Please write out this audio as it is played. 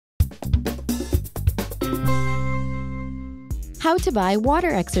How to buy water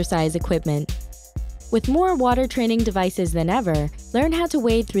exercise equipment. With more water training devices than ever, learn how to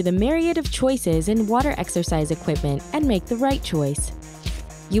wade through the myriad of choices in water exercise equipment and make the right choice.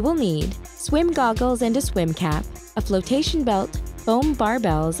 You will need swim goggles and a swim cap, a flotation belt, foam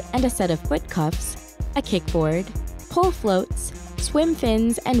barbells and a set of foot cuffs, a kickboard, pole floats, swim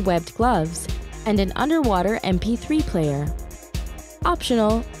fins and webbed gloves, and an underwater MP3 player.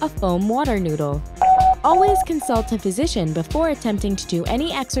 Optional, a foam water noodle. Always consult a physician before attempting to do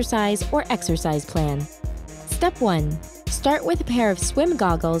any exercise or exercise plan. Step 1. Start with a pair of swim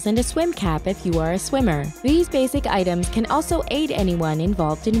goggles and a swim cap if you are a swimmer. These basic items can also aid anyone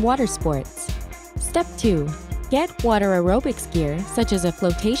involved in water sports. Step 2. Get water aerobics gear such as a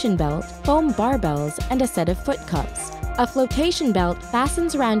flotation belt, foam barbells, and a set of foot cuffs. A flotation belt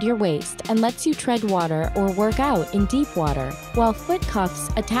fastens around your waist and lets you tread water or work out in deep water, while foot cuffs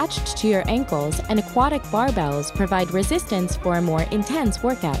attached to your ankles and aquatic barbells provide resistance for a more intense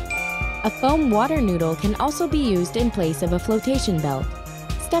workout. A foam water noodle can also be used in place of a flotation belt.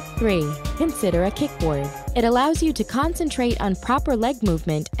 Step 3. Consider a kickboard. It allows you to concentrate on proper leg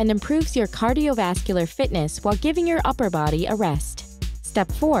movement and improves your cardiovascular fitness while giving your upper body a rest. Step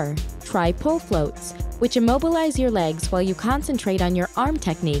 4. Try pole floats, which immobilize your legs while you concentrate on your arm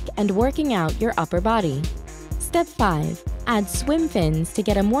technique and working out your upper body. Step 5. Add swim fins to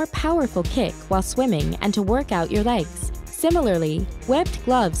get a more powerful kick while swimming and to work out your legs. Similarly, webbed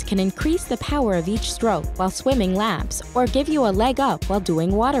gloves can increase the power of each stroke while swimming laps or give you a leg up while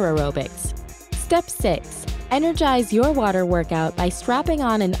doing water aerobics. Step 6. Energize your water workout by strapping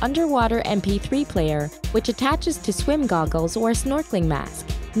on an underwater MP3 player, which attaches to swim goggles or a snorkeling mask.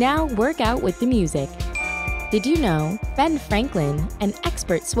 Now work out with the music. Did you know Ben Franklin, an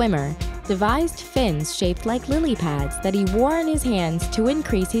expert swimmer, devised fins shaped like lily pads that he wore in his hands to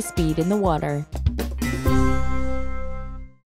increase his speed in the water?